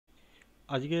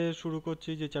আজকে শুরু করছি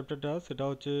যে চ্যাপ্টারটা সেটা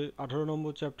হচ্ছে 18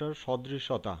 নম্বর চ্যাপ্টার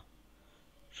সদৃশ্যতা।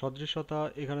 সদৃশ্যতা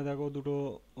এখানে দেখো দুটো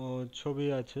ছবি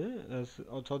আছে।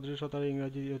 সদৃশ্যতার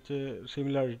ইংরাজি হচ্ছে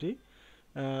সিমিলারিটি।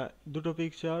 দুটো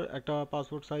পিকচার, একটা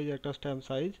পাসপোর্ট সাইজ একটা স্ট্যাম্প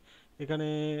সাইজ। এখানে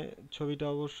ছবিটা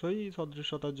অবশ্যই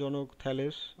সদৃশ্যতার জনক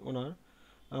থ্যালেস ওনার।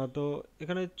 তো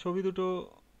এখানে ছবি দুটো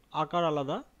আকার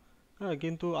আলাদা, হ্যাঁ,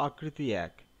 কিন্তু আকৃতি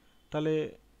এক। তাহলে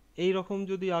এই রকম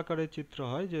যদি আকারের চিত্র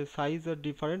হয় যে size R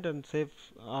different and shape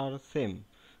R same,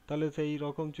 তাহলে সেই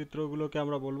রকম চিত্রগুলোকে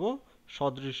আমরা বলবো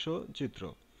সদৃশ্য চিত্র।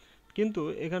 কিন্তু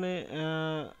এখানে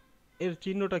এর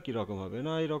চিহ্নটা কীরকম হবে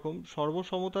না, এরকম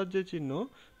সর্বসমতার যে চিহ্ন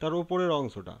তার ওপরের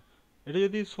অংশটা, এটা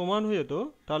যদি সমান হয়ে যেত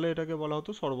তাহলে এটাকে বলা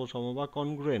হতো সর্বসম বা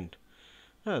কনগ্রুয়েন্ট।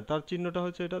 হ্যাঁ, তার চিহ্নটা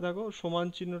হচ্ছে এটা দেখো, সমান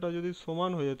চিহ্নটা যদি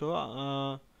সমান হয়ে যেত,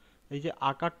 এই যে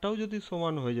আকারটাও যদি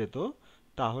সমান হয়ে যেত,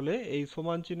 তাহলে এই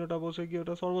সমান চিহ্নটা বসে গিয়ে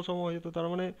ওটা সর্বসম হয়ে যেত। তার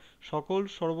মানে সকল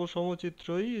সর্বসম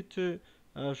চিত্রই হচ্ছে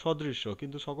সদৃশ্য,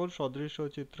 কিন্তু সকল সদৃশ্য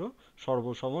চিত্র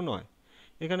সর্বসম নয়।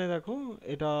 এখানে দেখো,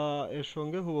 এটা এর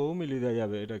সঙ্গে হুবহু মিলিয়ে দেওয়া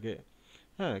যাবে এটাকে।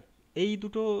 হ্যাঁ, এই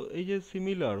দুটো, এই যে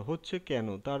সিমিলার হচ্ছে কেন,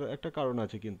 তার একটা কারণ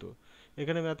আছে কিন্তু।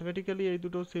 এখানে ম্যাথমেটিক্যালি এই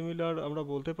দুটো সিমিলার আমরা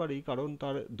বলতে পারি কারণ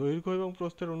তার দৈর্ঘ্য এবং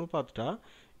প্রস্থের অনুপাতটা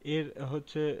এর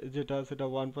হচ্ছে যেটা, সেটা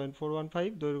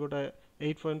 1.415, দৈর্ঘ্যটা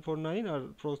 8.49 আর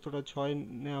প্রস্থটা 6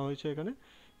 নেওয়া হয়েছে এখানে।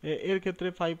 এর ক্ষেত্রে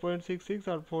 5.66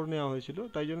 আর 4 নেওয়া হয়েছিল,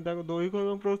 তাই জন্য দেখো দৈর্ঘ্য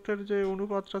এবং প্রস্থের যে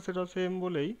অনুপাতটা সেটা সেম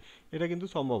বলেই এটা কিন্তু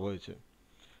সম্ভব হয়েছে।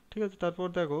 ঠিক আছে, তারপর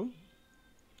দেখো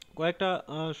কয়েকটা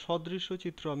সদৃশ্য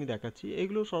চিত্র আমি দেখাচ্ছি,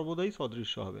 এগুলো সর্বদাই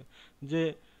সদৃশ্য হবে। যে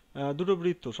দুটো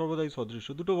বৃত্ত সর্বদাই সদৃশ্য,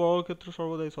 দুটো বর্গক্ষেত্র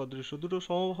সর্বদাই সদৃশ্য, দুটো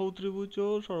সমবাহু ত্রিভুজও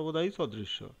সর্বদাই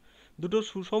সদৃশ্য, দুটো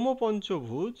সুষম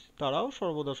পঞ্চভুজ তারাও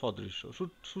সর্বদা সদৃশ্য,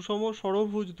 সুষম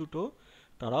ষড়ভুজ দুটো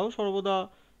তারাও সর্বদা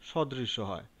সদৃশ্য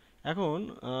হয়। এখন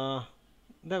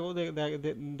দেখো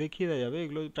দেখিয়ে দেওয়া যাবে,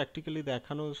 এগুলো প্র্যাকটিক্যালি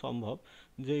দেখানো সম্ভব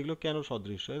যে এগুলো কেন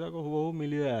সদৃশ্য। এই দেখো হুবহু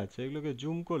মিলিয়ে দেওয়া আছে, এগুলোকে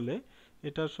জুম করলে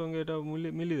এটার সঙ্গে এটা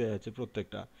মিলিয়ে দেওয়া আছে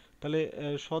প্রত্যেকটা। তাহলে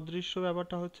সদৃশ্য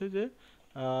ব্যাপারটা হচ্ছে যে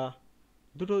আহ,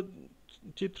 দুটো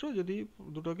চিত্র যদি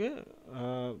দুটোকে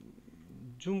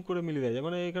জুম করে মিলিয়ে দেওয়া যায়,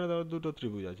 মানে এখানে ধরো দুটো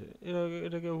ত্রিভুজ আছে,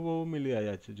 এটাকে হুবহু মিলিয়ে দেওয়া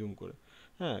যাচ্ছে জুম করে।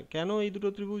 হ্যাঁ, কেন এই দুটো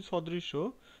ত্রিভুজ সদৃশ্য?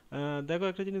 দেখো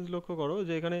একটা জিনিস লক্ষ্য করো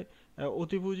যে এখানে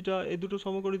অতিভুজটা, এই দুটো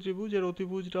সমকোণী ত্রিভুজ, এর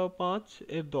অতিভুজটাও 5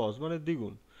 এর 10 মানে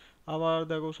দ্বিগুণ। আবার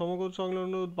দেখো সমকোণ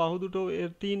সংলগ্ন বাহু দুটো,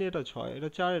 এর 3 এটা 6 এটা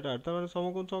 4 এটা 8, তার মানে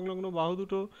সমকোণ সংলগ্ন বাহু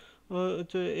দুটো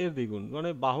হচ্ছে এর দ্বিগুণ, মানে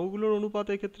বাহুগুলোর অনুপাত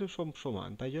এক্ষেত্রে সমান,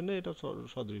 তাই জন্য এটা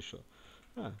সদৃশ্য।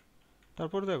 হ্যাঁ,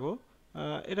 তারপর দেখো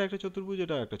এটা একটা চতুর্ভুজ,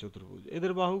 এটা একটা চতুর্ভুজ,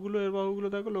 এদের বাহুগুলো এর বাহুগুলো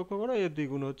দেখো লক্ষ্য করো, এর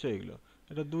দ্বিগুণ হচ্ছে এগুলো।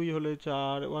 এটা 2 হলে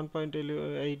 4,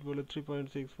 1.8 বলে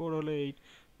 3.6, 4 হলে 8,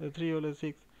 3 হলে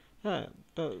 6। হ্যাঁ,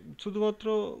 তা শুধুমাত্র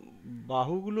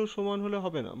বাহুগুলো সমান হলে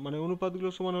হবে না, মানে অনুপাতগুলো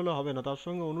সমান হলে হবে না, তার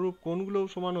সঙ্গে অনুরূপ কোণগুলোও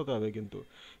সমান হতে হবে কিন্তু।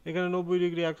 এখানে 90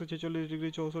 ডিগ্রি, 146 ডিগ্রি,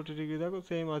 64 ডিগ্রি দেখো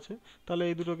সেম আছে, তাহলে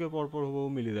এই দুটোকে পরপর হুবহু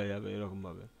মিলিয়ে দেওয়া যাবে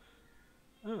এরকমভাবে।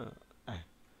 হ্যাঁ,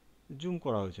 জুম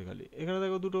করা হয়েছে খালি। এখানে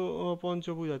দেখো দুটো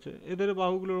পঞ্চভুজ আছে, এদের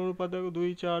বাহুগুলোর অনুপাত দেখো 2,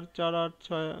 4, 4, 8,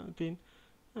 6, 3।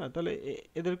 হ্যাঁ, তাহলে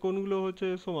এদের কোণগুলো হচ্ছে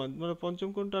সমান, মানে পঞ্চম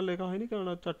কোণটা লেখা হয়নি কারণ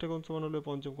আর চারটে কোণ সমান হলে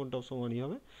পঞ্চম কোণটাও সমানই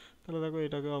হবে। তাহলে দেখো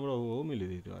এটাকেও আমরা হুবহু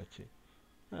মিলিয়ে দিতে পারছি।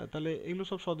 হ্যাঁ, তাহলে এগুলো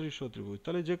সব সদৃশ্য ত্রিভুজ।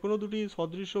 তাহলে যে কোনো দুটি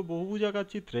সদৃশ্য বহুভুজাকার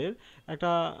চিত্রের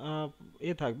একটা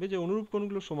থাকবে যে অনুরূপ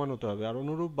কোণগুলো সমান হতে হবে আর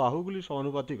অনুরূপ বাহুগুলি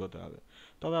সমানুপাতিক হতে হবে,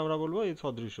 তবে আমরা বলবো এই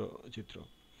সদৃশ্য চিত্র।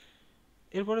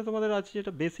 এরপরে তোমাদের আছে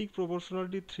যেটা বেসিক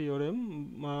প্রপোর্শনালিটি থিওরেম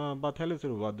বা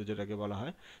থ্যালেসের উপপাদ্য যেটাকে বলা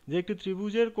হয়, যে একটি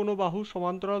ত্রিভুজের কোনো বাহু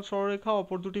সমান্তরাল সরলরেখা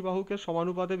অপর দুটি বাহুকে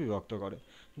সমানুপাতে বিভক্ত করে।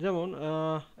 যেমন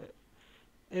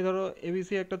এই ধরো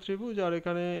এবিসি একটা ত্রিভুজ, আর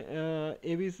এখানে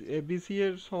এবিসি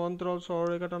এর সমান্তরাল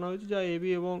সরলরেখা টানা হয়েছে যা এবি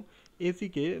এবং এসি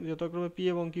কে যথাক্রমে পি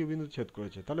এবং কিউ বিন্দু ছেদ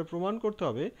করেছে। তাহলে প্রমাণ করতে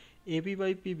হবে এবি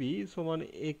বাই পিবি সমান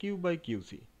এ কিউ বাই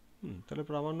কিউসি। তাহলে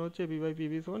প্রামাণ্য হচ্ছে এবি বাই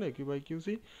পিবি সমান এ কিউ বাই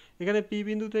কিউসি। এখানে পি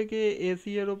বিন্দু থেকে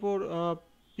এসি এর ওপর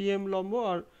পিএম লম্ব,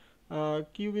 আর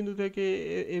কিউ বিন্দু থেকে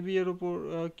এবি এর ওপর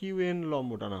কিউ এন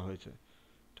লম্ব টানা হয়েছে।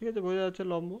 ঠিক আছে, বোঝা যাচ্ছে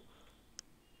লম্ব।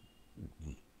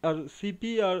 আর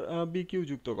সিপি আর বিকিউ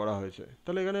যুক্ত করা হয়েছে।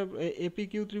 তাহলে এখানে এপি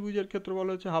কিউ ত্রিভুজের ক্ষেত্রফল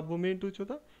হচ্ছে হাফ ভূমি ইন্টু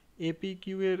উচ্চতা। এপি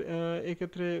কিউ এর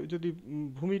এক্ষেত্রে যদি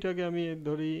ভূমিটাকে আমি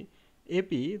ধরি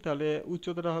এপি, তাহলে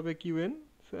উচ্চতাটা হবে কিউ এন।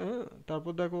 হ্যাঁ,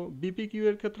 তারপর দেখো বিপি কিউ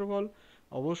এর ক্ষেত্রফল,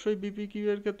 অবশ্যই বিপি কিউ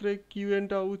এর ক্ষেত্রে কিউ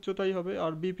এনটা উচ্চতাই হবে,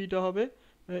 আর বিপিটা হবে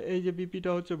এই যে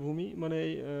বিপিটা হচ্ছে ভূমি, মানে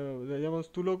এই যেমন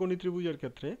স্থূলকোণী ত্রিভুজের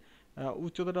ক্ষেত্রে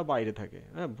উচ্চতাটা বাইরে থাকে,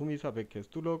 হ্যাঁ, ভূমি সাপেক্ষে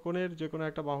স্থূলকোণের যে কোনো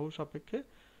একটা বাহু সাপেক্ষে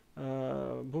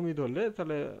ভূমি ধরলে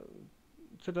তাহলে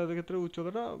সেটার ক্ষেত্রে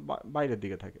উচ্চতাটা বাইরের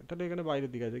দিকে থাকে, তাহলে এখানে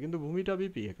বাইরের দিকে আছে কিন্তু ভূমিটা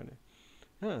বিপি এখানে।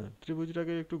 হ্যাঁ,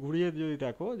 ত্রিভুজটাকে একটু ঘুরিয়ে যদি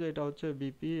দেখো যে এটা হচ্ছে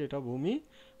বিপি, এটা ভূমি,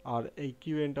 আর এই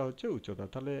কিউ এনটা হচ্ছে উচ্চতা।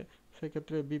 তাহলে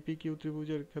সেক্ষেত্রে বিপি কিউ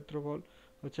ত্রিভুজের ক্ষেত্রফল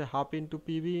হচ্ছে half into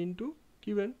PB into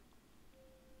Q N.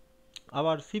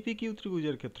 আবার সিপি কিউ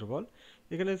ত্রিভুজের ক্ষেত্রফল,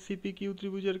 এখানে সিপি কিউ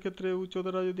ত্রিভুজের ক্ষেত্রে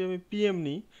উচ্চতাটা যদি আমি পিএম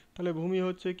নিই, তাহলে ভূমি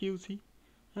হচ্ছে কিউসি।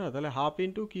 হ্যাঁ, তাহলে half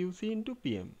into QC into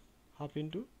PM, half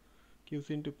into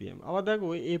QC into PM. আবার দেখো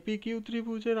এপি কিউ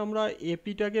ত্রিভুজের আমরা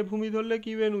এপিটাকে ভূমি ধরলে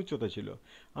কিউ এন উচ্চতা ছিল,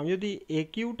 আমি যদি এ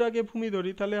কিউটাকে ভূমি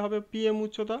ধরি তাহলে হবে পিএম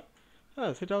উচ্চতা।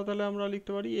 হ্যাঁ, সেটাও তাহলে আমরা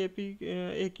লিখতে পারি এপি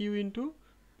এ কিউ ইন্টু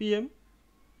পিএম।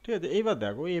 ঠিক আছে, এইবার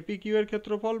দেখো এপি কিউ এর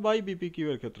ক্ষেত্রফল বাই বিপি কিউ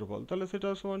এর ক্ষেত্রফল, তাহলে সেটা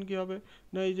সমান কি হবে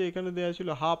না, এই যে এখানে দেওয়া ছিল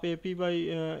half AP by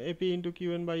AP into Q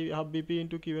N by half BP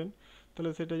into Q N. তাহলে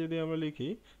সেটা যদি আমরা লিখি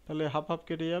তাহলে হাফ হাফ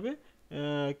কেটে যাবে,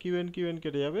 কিউ এন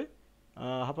কেটে যাবে,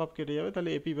 হাফ হাফ কেটে যাবে, তাহলে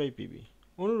AP by PB.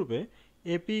 অনুরূপে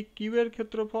AP Q এর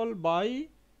ক্ষেত্রফল বাই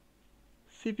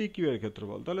সিপি কিউ এর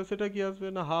ক্ষেত্রফল, তাহলে সেটা কি আসবে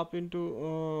না হাফ ইন্টু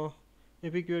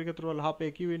এপি কিউ এর ক্ষেত্রফল হাফ এ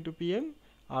কিউ ইন্টু পিএম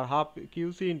আর হাফ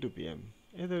কিউসি ইন্টু পিএম,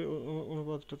 এদের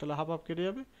অনুপাতটা তাহলে হাফ হাফ কেটে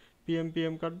যাবে, পিএম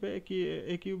পিএম কাটবে, কি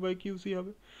এ কিউ বাই কিউসি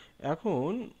হবে।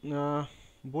 এখন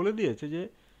বলে দিয়েছে যে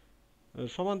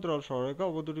সমান্তরাল সরলরেখা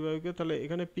অপর দুটি বাহুকে, তাহলে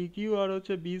এখানে পি কিউ আর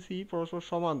হচ্ছে বিসি পরস্পর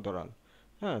সমান্তরাল।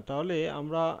 হ্যাঁ, তাহলে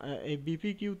আমরা এই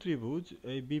বিপি কিউ ত্রিভুজ,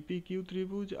 এই বিপি কিউ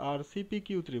ত্রিভুজ আর সিপি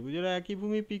কিউ ত্রিভুজ এরা একই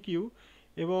ভূমি পি কিউ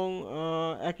এবং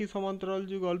একই সমান্তরাল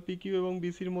যুগল পি কিউ এবং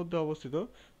বিসির মধ্যে অবস্থিত,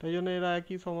 তাই জন্য এরা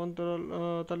একই সমান্তরাল,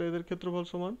 তাহলে এদের ক্ষেত্রফল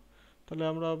সমান। তাহলে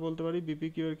আমরা বলতে পারি বিপি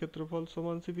কিউ এর ক্ষেত্রফল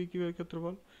সমান সিপি কিউ এর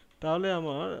ক্ষেত্রফল। তাহলে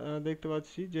আমার দেখতে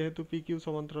পাচ্ছি যেহেতু পি কিউ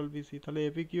সমান্তরাল বিসি, তাহলে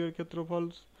এপি কিউ এর ক্ষেত্রফল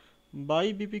বাই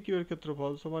বিপি কিউ এর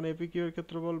ক্ষেত্রফল সমান এপি কিউ এর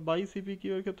ক্ষেত্রফল বাই সিপি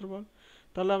কিউ এর ক্ষেত্রফল।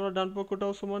 তাহলে আমরা ডান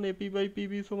পক্ষটাও সমান এপি বাই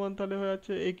পিবি সমান তাহলে হয়ে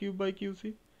যাচ্ছে এ কিউব বাই কিউসি।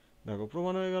 দেখো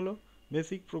প্রমাণ হয়ে গেল।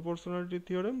 বেসিক প্রপোর্শনালিটি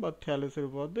থিওরেম বা থ্যালেসের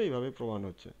উপপাদ্য এইভাবে প্রমাণ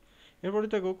হচ্ছে। এরপরে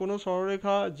দেখো কোনো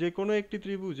সরলরেখা যে কোনো একটি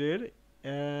ত্রিভুজের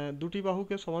দুটি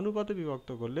বাহুকে সমানুপাতে বিভক্ত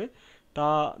করলে তা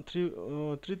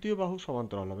তৃতীয় বাহু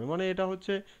সমান্তরাল হবে, মানে এটা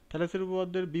হচ্ছে থ্যালেসের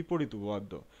উপপাদ্যের বিপরীত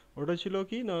উপপাদ্য। ওটা ছিল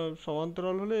কি না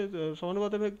সমান্তরাল হলে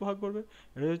সমানুপাতে ভাগ করবে,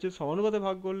 এটা হচ্ছে সমানুপাতে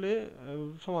ভাগ করলে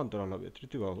সমান্তরাল হবে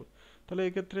তৃতীয় বাহু। তাহলে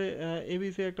এক্ষেত্রে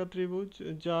এবিসি একটা ত্রিভুজ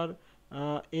যার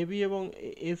এবি এবং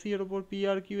এসি এর ওপর পি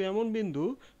আর কিউ এমন বিন্দু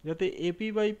যাতে এপি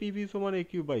বাই পিবি সমান এ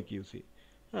কিউ বাই কিউসি।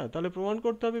 হ্যাঁ, তাহলে প্রমাণ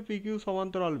করতে হবে পি কিউ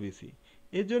সমান্তরাল বিসি।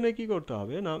 এর জন্য কি করতে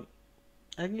হবে না,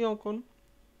 একই অঙ্কন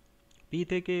পি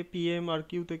থেকে পিএম আর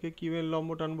কিউ থেকে কিউ এর লম্ব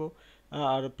টানবো,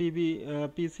 আর পিবি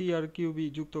পিসি আর কিউবি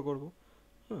যুক্ত করব।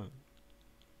 হ্যাঁ,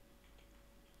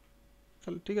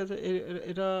 তাহলে ঠিক আছে,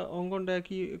 এটা অঙ্কনটা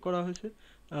একই করা হয়েছে।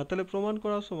 তাহলে প্রমাণ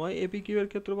করার সময় এপি কিউ এর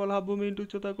ক্ষেত্রফল হাফ ভূমি ইন্টু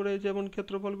উচ্চতা করে যেমন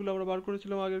ক্ষেত্রফলগুলো আমরা বার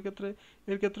করেছিলাম আগের ক্ষেত্রে,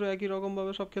 এর ক্ষেত্রে একই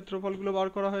রকমভাবে সব ক্ষেত্রফলগুলো বার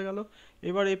করা হয়ে গেল।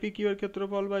 এবার এপি কিউ এর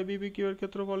ক্ষেত্রফল বাই বিপি কিউ এর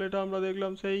ক্ষেত্রফল, এটা আমরা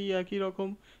দেখলাম সেই একই রকম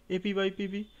এপি বাই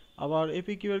পিবি। আবার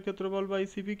এপি কিউ এর ক্ষেত্রফল বাই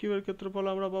সিপি কিউ এর ক্ষেত্রফল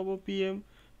আমরা পাবো PM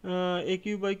A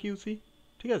Q by QC.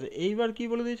 ঠিক আছে, এইবার কি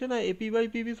বলে দিয়েছে না এপি বাই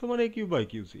পিবি সমান এ কিউ বাই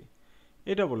কিউসি,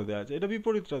 এটা বলে দেওয়া আছে, এটা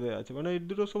বিপরীতটা দেওয়া আছে, মানে এই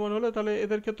দুটো সমান হলে তাহলে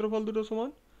এদের ক্ষেত্রফল দুটো সমান,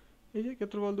 এই যে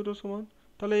ক্ষেত্রফল দুটো সমান।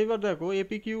 তাহলে এবার দেখো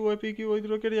এপি কিউ ওই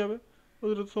দুটো কেটে যাবে, ওই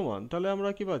দুটো সমান, তাহলে আমরা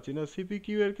কি পাচ্ছি না সিপি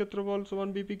কিউ এর ক্ষেত্রফল সমান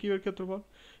বিপি কিউ এর ক্ষেত্রফল।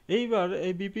 এইবার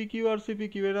এই BP Q R CP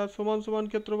Q এরা সমান সমান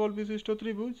ক্ষেত্রফল বিশিষ্ট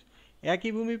ত্রিভুজ,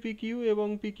 একই ভূমি পি কিউ এবং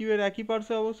পি কিউ এর একই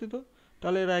পার্শ্বে অবস্থিত,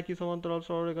 তাহলে এরা একই সমান্তরাল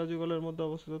সরলরেখা যুগলের মধ্যে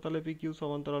অবস্থিত, তাহলে পি কিউ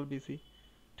সমান্তরাল বিসি।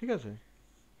 ঠিক আছে,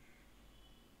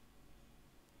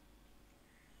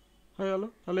 হয়ে গেল।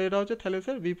 তাহলে এটা হচ্ছে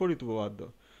থ্যালেসের বিপরীত উপপাদ্য।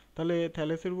 তাহলে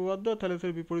থ্যালেসের উপপাদ্য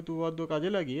থ্যালেসের বিপরীত উপপাদ্য কাজে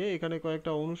লাগিয়ে এখানে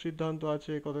কয়েকটা অনুসিদ্ধান্ত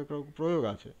আছে, কয়েকটা প্রয়োগ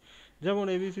আছে। যেমন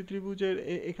এবিসি ত্রিভুজের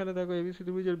এখানে দেখো এবিসি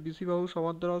ত্রিভুজের বিসি বাহু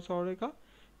সমান্তরাল সরলরেখা,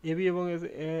 এবি এবং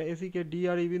এসি কে ডি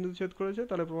আর ই বিন্দু ছেদ করেছে,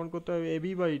 তাহলে প্রমাণ করতে হবে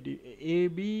এবি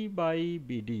বাই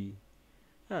বিডি,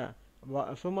 হ্যাঁ,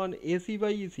 সমান এসি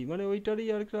বাই ইসি, মানে ওইটারই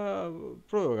আর একটা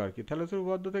প্রয়োগ আর কি। থ্যালেসের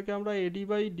উপপাদ্য থেকে আমরা এডি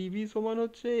বাই ডিবি সমান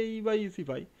হচ্ছে এই বাই ইসি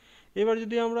পাই। এবার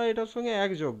যদি আমরা এটার সঙ্গে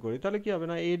এক যোগ করি তাহলে কি হবে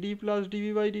না এডি plus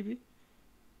DB by DB,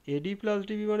 eddy plus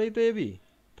DB মানেই তো এবি,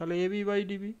 তাহলে এবি বাই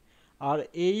ডিবি। আর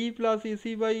এই প্লাস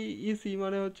ইসি বাই ইসি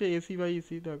মানে হচ্ছে এসি বাই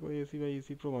ইসি, দেখো এসি বাই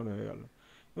ইসি প্রমাণ হয়ে গেল।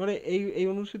 মানে এই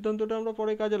অনুসিদ্ধান্তটা আমরা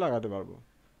পরে কাজে লাগাতে পারবো।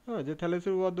 হ্যাঁ, যে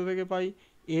থ্যালেসের উপপাদ্য থেকে পাই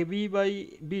এবি বাই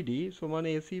বিডি সমান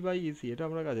এসি বাই ইসি, এটা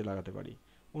আমরা কাজে লাগাতে পারি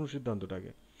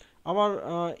অনুসিদ্ধান্তটাকে। আবার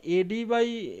এডি বাই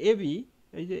এবি,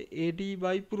 এই যে এডি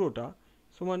বাই পুরোটা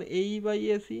সমান এই বাই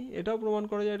এসি, এটাও প্রমাণ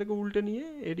করা যায়, এটাকে উল্টে নিয়ে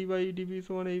এডি বাই ডিবি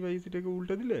সমান এই বাই এসিটাকে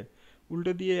উল্টে দিলে,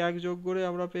 উল্টে দিয়ে এক যোগ করে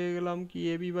আমরা পেয়ে গেলাম কি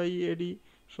এবি বাই এডি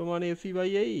সমান এসি বাই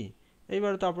এই।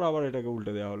 এইবার তারপর আবার এটাকে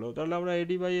উল্টে দেওয়া হলো, তাহলে আমরা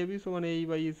এডি বাই এবি সমান এই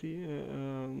বাই এসি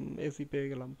এসি পেয়ে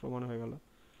গেলাম, প্রমাণ হয়ে গেল।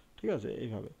 ঠিক আছে,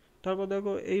 এইভাবে। তারপর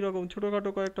দেখো এইরকম ছোটোখাটো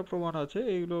কয়েকটা প্রমাণ আছে,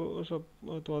 এইগুলো সব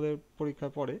তোমাদের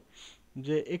পরীক্ষায় পড়ে,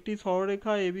 যে একটি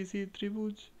সরলরেখা এবিসি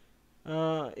ত্রিভুজ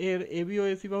এর এবি ও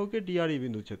এসি বাহুকে ডি আর ই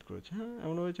বিন্দু ছেদ করেছে। হ্যাঁ,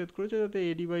 এমনভাবে ছেদ করেছে যাতে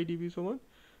এডি বাই ডিবি সমান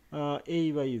এই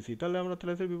বাই ইসি। তাহলে আমরা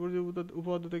থ্যালাসের বিপরীত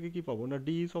উপপাদ্য থেকে কি পাবো না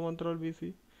ডি সমান্তরাল বিসি।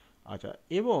 আচ্ছা,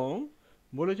 এবং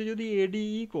বলেছে যদি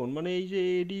এডিই কোণ, মানে এই যে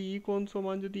এডিই কোণ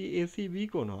সমান যদি এসি বি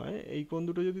কোণ হয়, এই কোণ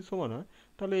দুটো যদি সমান হয়,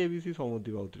 তাহলে এবিসি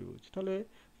সমদ্বিবাহু ত্রিভুজ। তাহলে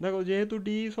দেখো, যেহেতু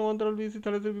ডি সমান্তরাল বিসি,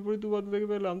 তাহলে এর বিপরীত উপপাদ্য থেকে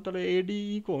পেলাম, তাহলে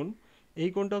এডিই কোণ, এই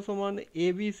কোণটা সমান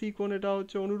এবিসি কোণ, এটা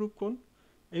হচ্ছে অনুরূপ কোণ,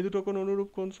 এই দুটো কোণ অনুরূপ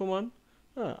কোণ সমান।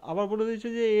 হ্যাঁ, আবার বলে দিয়েছে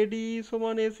যে এডি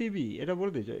সমান এসিবি, এটা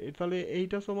বলে দিয়েছে, তাহলে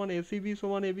এইটা সমান এসিবি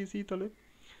সমান এবিসি। তাহলে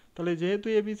তাহলে যেহেতু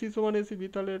এবিসি সমান এসিবি,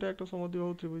 তাহলে এটা একটা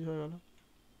সমদ্বিবাহু ত্রিভুজ হয়ে গেল।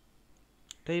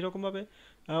 তো এইরকমভাবে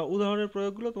উদাহরণের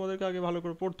প্রয়োগগুলো তোমাদেরকে আগে ভালো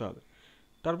করে পড়তে হবে,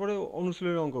 তারপরে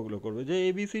অনুশীলনের অঙ্কগুলো করবে। যে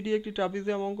এবিসিডি একটি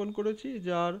ট্রাপিজিয়াম অঙ্কন করেছি,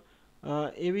 যার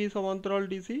এবি সমান্তরাল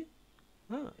ডিসি।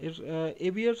 হ্যাঁ, এর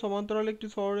এবি এর সমান্তরাল একটি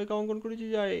সরলরেখা অঙ্কন করেছি,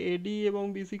 যা এডি এবং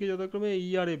বিসিকে যথাক্রমে ই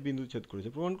আর এফ বিন্দু ছেদ করেছে।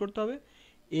 প্রমাণ করতে হবে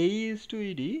এই ইস টু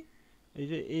ইডি, এই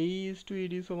যে এই ইস টু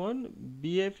ইডি সমান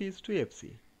বিএফ ইস টু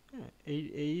এফসি। হ্যাঁ,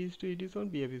 এই ইস টু ইডি সমান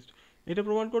বিএফ ইস টু, এটা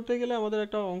প্রমাণ করতে গেলে আমাদের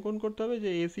একটা অঙ্কন করতে হবে যে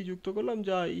এসি যুক্ত করলাম,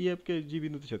 যা ইএফকে জি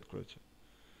বিন্দুতে ছেদ করেছে।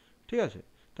 ঠিক আছে,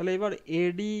 তাহলে এবার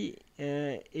এডি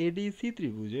এডিসি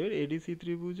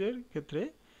ত্রিভুজের ক্ষেত্রে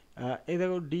এই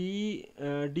দেখো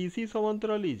ডিসি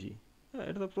সমান্তরাল ইজি। হ্যাঁ,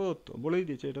 এটা তো প্রদত্ত, বলেই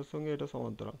দিয়েছে এটার সঙ্গে এটা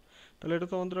সমান্তরাল, তাহলে এটা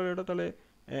সমান্তরাল, এটা তাহলে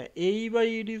এই বাই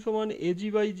ইডি সমান এজি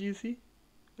বাই জিসি।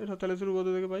 এটা তাহলে শুরু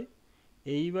করতে থেকে পাই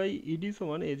এই বাই ইডি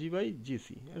সমান এজি বাই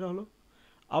জিসি, এটা হলো।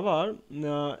 আবার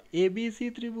এবিসি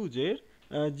ত্রিভুজের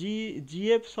জি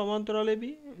জিএফ সমান্তরাল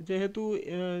এবি, যেহেতু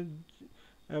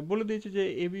বলে দিয়েছে যে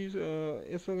এবি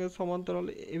এর সঙ্গে সমান্তরাল,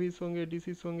 এবির সঙ্গে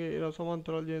ডিসির সঙ্গে এরা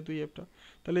সমান্তরাল, যেহেতু এফটা,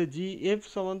 তাহলে জি এফ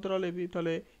সমান্তরাল এবি,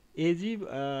 তাহলে এজি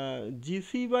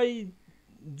জিসি বাই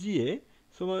জিএ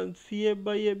সমান সিএফ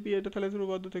বাই এফ বি। এটা তাহলে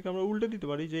উপপাদ্য থেকে আমরা উল্টে দিতে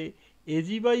পারি যে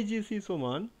এজি বাই জিসি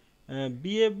সমান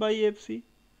বিএফ বাই এফ সি।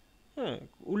 হ্যাঁ,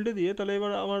 উল্টে দিয়ে তাহলে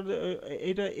এবার আমার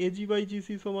এটা এজি বাই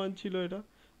জিসি সমান ছিল এটা,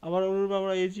 আবার অনুরূপ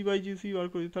আমরা এজি বাই জিসি বার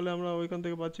করি, তাহলে আমরা ওইখান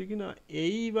থেকে পাচ্ছি কি না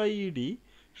এই বাই ইডি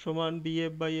সমান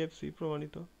বিএফ বাই এফ সি,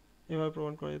 প্রমাণিত। এভাবে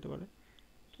প্রমাণ করা যেতে পারে।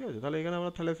 ঠিক আছে, তাহলে এখানে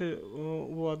আমরা থ্যালাসের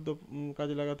উপপাদ্য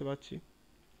কাজে লাগাতে পারছি।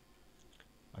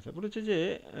 আচ্ছা, বলেছে যে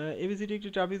এবিসিডি একটি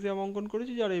ট্রাপিজিয়াম অঙ্কন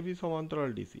করেছি, যার এবি সমান্তরাল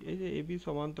ডিসি। এই যে এবি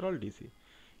সমান্তরাল ডিসি,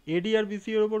 এডি আর বিসি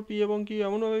এর ওপর পি এবং কিউ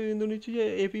এমনভাবে বিন্দু নিচ্ছি যে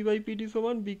এপি বাই পিডি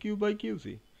সমান B Q by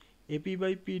QC. AP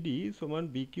by PD সমান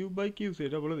বি কিউ বাই কিউসি,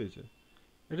 এটা বলে দিয়েছে।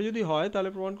 এটা যদি হয় তাহলে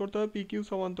প্রমাণ করতে হবে পি কিউ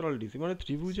সমান্তরাল ডিসি, মানে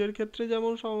ত্রিভুজের ক্ষেত্রে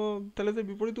যেমন থ্যালাসের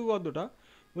বিপরীত উপপাদ্যটা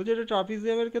বলছে, এটা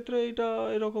ট্রাপিজিয়ামের ক্ষেত্রে এটা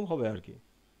এরকম হবে আর কি।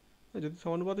 যদি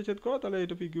সমানুপাতে ছেদ করা, তাহলে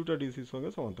এটা পি কিউটা ডিসির সঙ্গে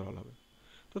সমান্তরাল হবে।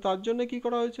 তো তার জন্য কি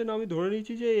করা হয়েছে না, আমি ধরে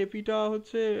নিচ্ছি যে এপিটা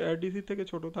হচ্ছে ডিসির থেকে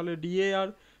ছোট, তাহলে ডিএ আর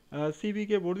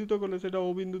সিবিকে বর্ধিত করলে সেটা ও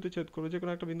বিন্দুতে ছেদ করবে, যে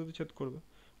কোনো একটা বিন্দুতে ছেদ করবে।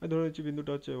 আমি ধরে নিচ্ছি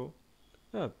বিন্দুটা হচ্ছে ও।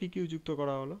 হ্যাঁ, পি কিউ যুক্ত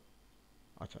করা হলো।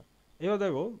 আচ্ছা, এবার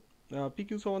দেখো পি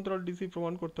কিউ সমান্তরাল ডিসি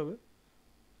প্রমাণ করতে হবে।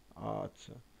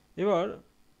 আচ্ছা, এবার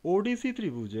ওডিসি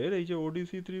ত্রিভুজের, এই যে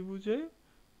ওডিসি ত্রিভুজে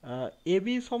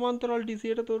এবি সমান্তরাল ডিসি,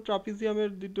 এটা তো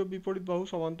ট্রাপিজিয়ামের দুটো বিপরীত বাহু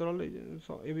সমান্তরাল, এই যে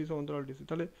এবি সমান্তরাল ডিসি,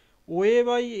 তাহলে ওএ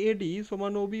বাই এডি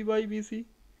সমান Obi by BC.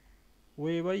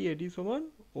 OA by AD সমান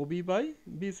ওবি বাই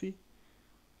বিসি।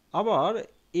 আবার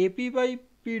এপি বাই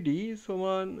পিডি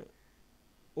সমান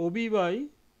Obi by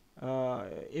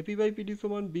AP by PD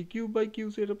সমান বি কিউব বাই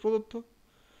কিউসি, এটা প্রদত্ত।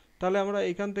 তাহলে আমরা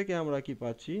এখান থেকে আমরা কি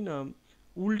পাচ্ছি না,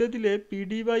 উল্টে দিলে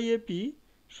পিডি বাই এপি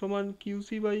সমান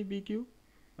কিউসি বাই বি কিউ।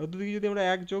 দুদিকে যদি আমরা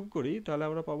এক যোগ করি, তাহলে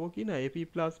আমরা পাবো কি না AP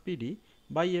plus PD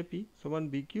by AP সমান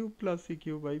B Q plus C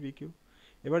Q by B Q.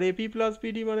 এবার এপি প্লাস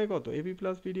পিডি মানে কত, এপি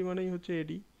প্লাস পিডি মানেই হচ্ছে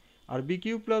এডি, আর বি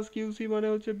কিউ প্লাস কিউসি মানে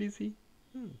হচ্ছে বিসি।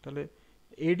 তাহলে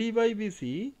এডি by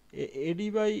BC, eddy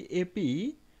by AP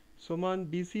সমান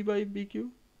BC by B Q,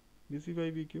 BC by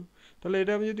B Q. তাহলে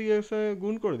এটা আমি যদি এর সঙ্গে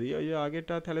গুণ করে দিই, ওই যে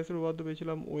আগেরটা থ্যালাসের উপপাদ্য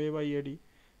পেয়েছিলাম ওএ বাই এডি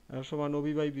সমান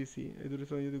ওবি বাই বিসি, এই দুটোর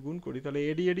সঙ্গে যদি গুণ করি, তাহলে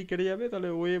এডি এডি কেটে যাবে, তাহলে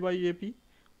OA by AP,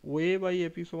 OA by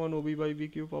AP সমান ওবি বাই বি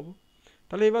কিউ পাবো।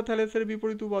 তাহলে এবার থ্যালাসের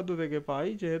বিপরীত উপপাদ্য থেকে পাই,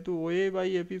 যেহেতু ওএ বাই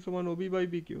এপি সমান ওবি বাই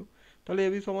বি কিউ, তাহলে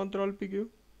এবি সমান্তরাল পি কিউ।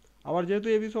 আবার যেহেতু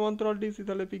এবি সমান্তরাল ডিসি,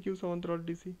 তাহলে পি কিউ সমান্তরাল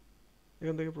ডিসি,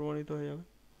 এখান থেকে প্রমাণিত হয়ে যাবে।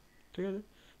 ঠিক আছে,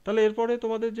 তাহলে এরপরে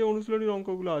তোমাদের যে অনুশীলনীর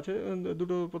অঙ্কগুলো আছে,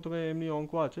 দুটো প্রথমে এমনি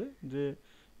অঙ্ক আছে যে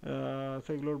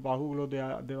সেগুলোর বাহুগুলো দেয়া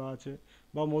দেওয়া আছে,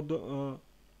 বা মধ্য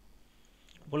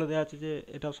বলে দেওয়া আছে যে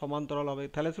এটা সমান্তরাল হবে।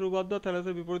 থ্যালাসের উপপাদ্য,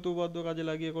 থ্যালাসের বিপরীত উপপাদ্য কাজে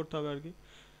লাগিয়ে করতে হবে আর কি।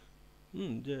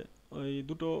 যে ওই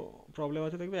দুটো প্রবলেম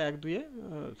আছে দেখবে 1-2-এ,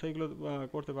 সেইগুলো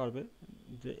করতে পারবে,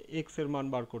 যে এক্স এর মান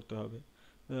বার করতে হবে।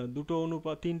 দুটো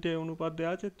অনুপাত, তিনটে অনুপাত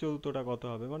দেওয়া আছে, চতুর্থটা কত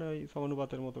হবে, মানে ওই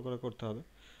সমানুপাতের মতো করে করতে হবে।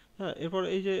 হ্যাঁ, এরপর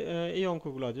এই যে এই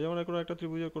অঙ্কগুলো আছে, যেমন কোনো একটা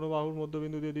ত্রিভুজের কোনো বাহুর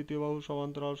মধ্যবিন্দু দিয়ে দ্বিতীয় বাহু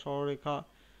সমান্তরাল সরলরেখা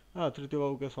তৃতীয়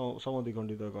বাহুকে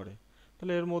সমদ্বিখণ্ডিত করে।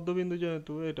 তাহলে এর মধ্যবিন্দু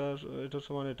যেহেতু এটা, এটা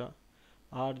সমান এটা,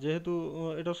 আর যেহেতু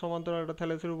এটা সমান্তরাল একটা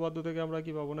থ্যালেসের উপপাদ্য থেকে আমরা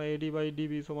কি পাবো না, এডি বাই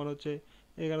ডিবি সমান হচ্ছে,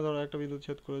 এখানে ধরো একটা বিন্দু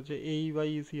ছেদ করেছে, এই বাই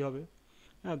ইসি হবে।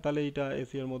 হ্যাঁ, তাহলে এইটা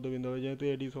এসি এর মধ্যবিন্দু হবে, যেহেতু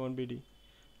এডি সমান বিডি,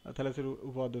 থ্যালেসের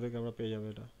উপপাদ্য থেকে আমরা পেয়ে যাবো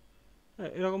এটা।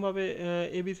 হ্যাঁ, এরকমভাবে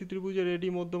এবিসি ত্রিভুজের এডি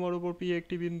মধ্যমার উপর পি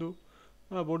একটি বিন্দু,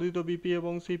 বর্ধিত বিপি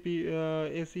এবং সিপি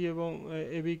এসি এবং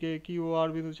এবিকে কিউ আর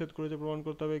বিন্দু ছেদ করেছে, প্রমাণ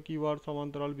করতে হবে কিউ আর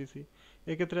সমান্তরাল বিসি।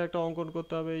 এক্ষেত্রে একটা অঙ্কন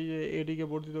করতে হবে, এই যে এডিকে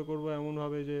বর্ধিত করবো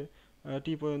এমনভাবে যে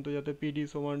টি পর্যন্ত যাতে পিডি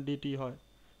সমান ডিটি হয়।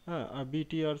 হ্যাঁ, আর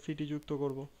বিটি আর সিটি যুক্ত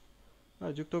করব।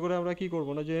 হ্যাঁ, যুক্ত করে আমরা কি করব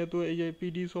না, যেহেতু এই যে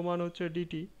পিডি সমান হচ্ছে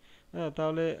ডিটি, হ্যাঁ,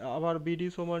 তাহলে আবার বিডি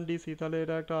সমান ডিসি, তাহলে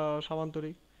এটা একটা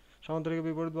সামান্তরিক, সামান্তরিকের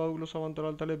বিপরীত বাহুগুলো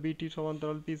সমান্তরাল, তাহলে বিটি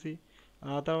সমান্তরাল পিসি।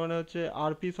 তার মানে হচ্ছে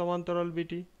আরপি সমান্তরাল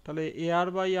বিটি, তাহলে এ আর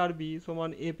বাই আর বি সমান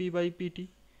এপি বাই পিটি।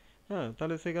 হ্যাঁ,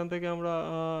 তাহলে সেখান থেকে আমরা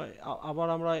আবার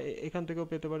আমরা এখান থেকেও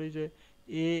পেতে পারি যে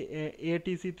এ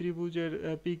এটিসি ত্রিভুজের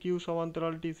পি কিউ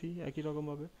সমান্তরাল টিসি একই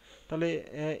রকমভাবে। তাহলে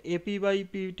এপি বাই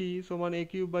পিটি সমান এ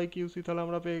কিউব বাই কিউসি, তাহলে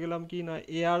আমরা পেয়ে গেলাম কি না,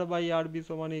 এ আর বাই আর বি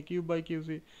সমান এ কিউব বাই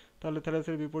কিউসি। তাহলে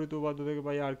থ্যালেসের বিপরীত উপপাদ্য থেকে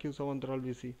পাই আর কিউ সমান্তরাল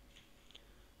বিসি।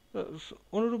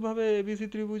 অনুরূপভাবে এবিসি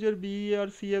ত্রিভুজের বি আর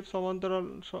সিএফ সমান্তরাল,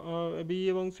 বি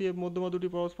এবং সিএফ মধ্যমা দুটি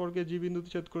পরস্পরকে জি বিন্দুতে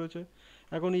ছেদ করেছে।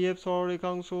 এখন ইএফ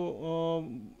সরলরেখাংশ,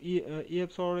 ইএফ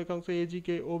সরলরেখাংশ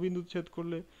এজিকে ও বিন্দুতে ছেদ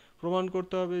করলে প্রমাণ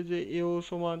করতে হবে যে এও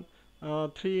সমান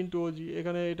 3 × ওজি।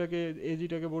 এখানে এটাকে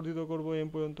এজিটাকে বর্ধিত করব এম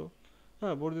পর্যন্ত।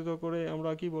 হ্যাঁ, বর্ধিত করে আমরা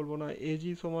কি বলবো না,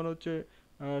 এজি সমান হচ্ছে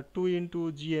 2 ×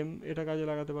 জিএম, এটা কাজে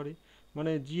লাগাতে পারি।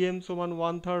 মানে জিএম সমান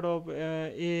 1/3 অফ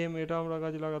এএম, এটা আমরা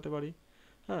কাজে লাগাতে পারি।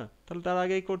 হ্যাঁ, তাহলে তার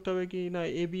আগেই করতে হবে কি না,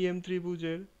 এবিএম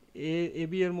ত্রিভুজের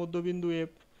এবি এর মধ্যবিন্দু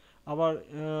এফ, আবার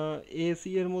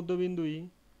এসি এর মধ্যবিন্দু ই,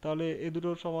 তাহলে এ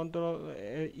দুটোর সমান্তরাল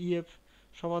ইএফ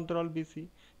সমান্তরাল বিসি।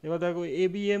 এবার দেখো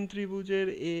এবিএম ত্রিভুজের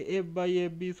এফ বাই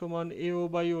এফ বি সমান এও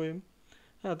বাই ও এম।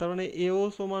 হ্যাঁ, তার মানে এও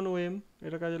সমান ও এম,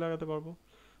 এটা কাজে লাগাতে পারবো।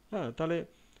 হ্যাঁ, তাহলে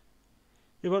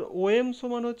এবার ও এম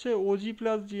সমান হচ্ছে ওজি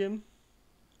প্লাস জিএম।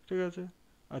 ঠিক আছে,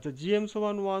 আচ্ছা, জিএম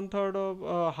সমান 1/3 অফ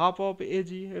হাফ অফ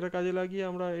এজি, এটা কাজে লাগিয়ে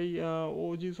আমরা এই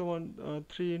ওজি সমান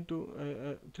 3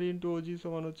 × ওজি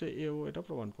সমান হচ্ছে এও, এটা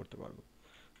প্রমাণ করতে পারবো।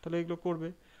 তাহলে এগুলো করবে।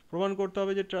 প্রমাণ করতে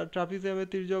হবে যে ট্রাপিজিয়ামের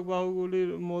তির্যক বাহুগুলির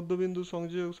মধ্যবিন্দু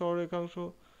সংযোগ সরলরেখাংশ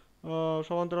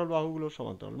সমান্তরাল বাহুগুলোর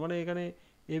সমান্তরাল। মানে এখানে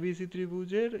এবিসি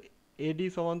ত্রিভুজের এডি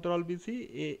সমান্তরাল বিসি,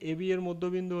 এবি এর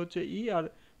মধ্যবিন্দু হচ্ছে ই আর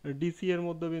ডিসি এর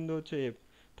মধ্যবিন্দু হচ্ছে এফ।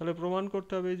 তাহলে প্রমাণ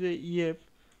করতে হবে যে ইএফ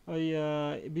ওই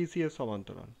বিসি এর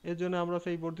সমান্তরাল। এর জন্য আমরা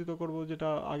সেই বর্ধিত করব যেটা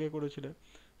আগে করেছিলাম।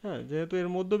 হ্যাঁ, যেহেতু এর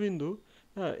মধ্যবিন্দু,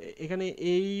 হ্যাঁ, এখানে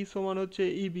এই সমান হচ্ছে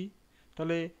ইবি,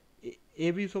 তাহলে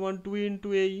এবি সমান 2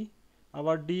 × এই,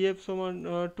 আবার ডিএফ সমান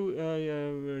টু,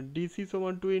 ডিসি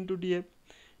সমান 2 × ডিএফ।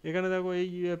 এখানে দেখো এই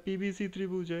পিবিসি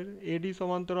ত্রিভুজের এডি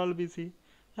সমান্তরাল বিসি,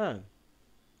 হ্যাঁ,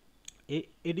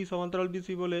 এডি সমান্তরাল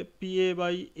বিসি বলে পিএ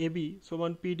বাই এবি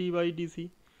সমান পিডি বাই ডিসি।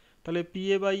 তাহলে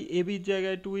পিএ বাই এবির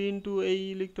জায়গায় 2 × এই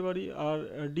লিখতে পারি, আর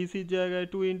ডিসির জায়গায়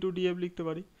 2 × ডিএফ লিখতে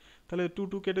পারি। তাহলে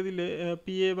 2 কেটে দিলে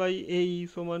পিএ বাই এই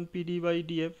সমান পিডি বাই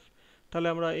ডিএফ। তাহলে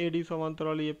আমরা এডি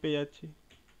সমান্তরাল ইয়ে পেয়ে যাচ্ছি।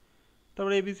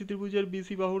 তারপরে এবিসি ত্রিভুজের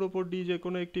বিসি বাহুর ওপর ডি যে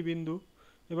কোনো একটি বিন্দু।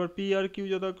 এবার পি আর কিউ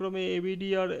যথাক্রমে এবিডি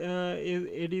আর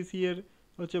এডিসি এর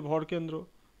হচ্ছে ভরকেন্দ্র।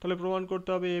 তাহলে প্রমাণ করতে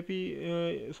হবে এপি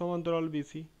সমান্তরাল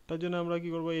বিসি। তার জন্য আমরা কি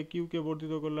করব, এ কিউকে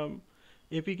বর্ধিত করলাম,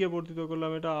 এপিকে বর্ধিত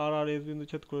করলাম, এটা আর আর এস বিন্দু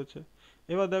ছেদ করেছে।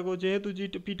 এবার দেখো যেহেতু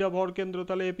পিটা ভরকেন্দ্র,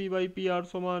 তাহলে এপি বাই পি আর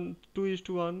সমান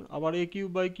 2:1, আবার এ কিউ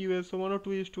বাই কিউ এস সমানও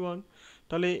 2:1।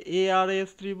 তাহলে এ আর এস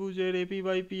ত্রিভুজের এপি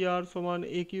বাই পি আর সমান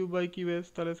এ কিউ বাই কিউ এস,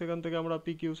 তাহলে সেখান থেকে আমরা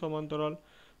পি কিউ সমান্তরাল,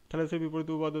 তাহলে সে বিপরীত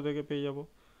উপপাদ্য থেকে পেয়ে যাব।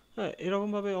 হ্যাঁ,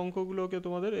 এরকমভাবে অঙ্কগুলোকে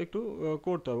তোমাদের একটু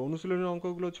করতে হবে, অনুশীলনের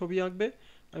অঙ্কগুলো ছবি আঁকবে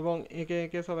এবং এঁকে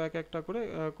এঁকে সব এক একটা করে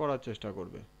করার চেষ্টা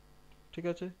করবে। ঠিক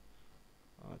আছে,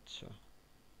 আচ্ছা,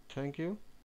 থ্যাংক ইউ।